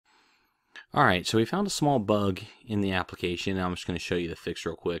All right, so we found a small bug in the application, and I'm just going to show you the fix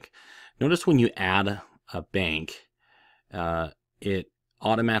real quick. Notice when you add a bank, it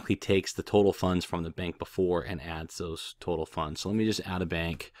automatically takes the total funds from the bank before and adds those total funds. So let me just add a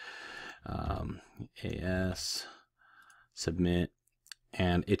bank, AS, submit,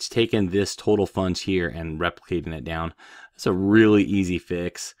 and it's taken this total funds here and replicating it down. It's a really easy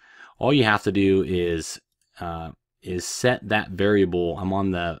fix. All you have to do is set that variable. I'm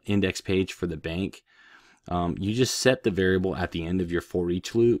on the index page for the bank. You just set the variable at the end of your for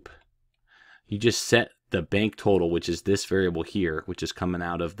each loop. You just set the bank total, which is this variable here, which is coming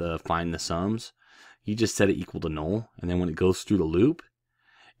out of the find the sums. You just set it equal to null, and then when it goes through the loop,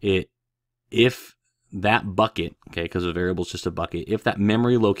 if that bucket, okay, because the variable is just a bucket, if that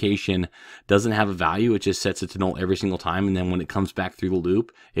memory location doesn't have a value, it just sets it to null every single time, and then when it comes back through the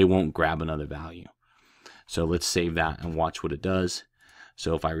loop, it won't grab another value. So let's save that and watch what it does.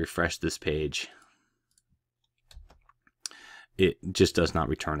 So if I refresh this page, it just does not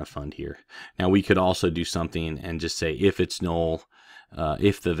return a fund here. Now we could also do something and just say if it's null,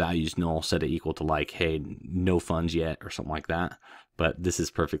 if the value is null, set it equal to like, hey, no funds yet, or something like that. But this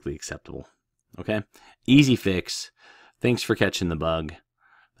is perfectly acceptable. Okay, easy fix. Thanks for catching the bug.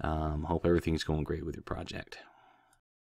 Hope everything's going great with your project.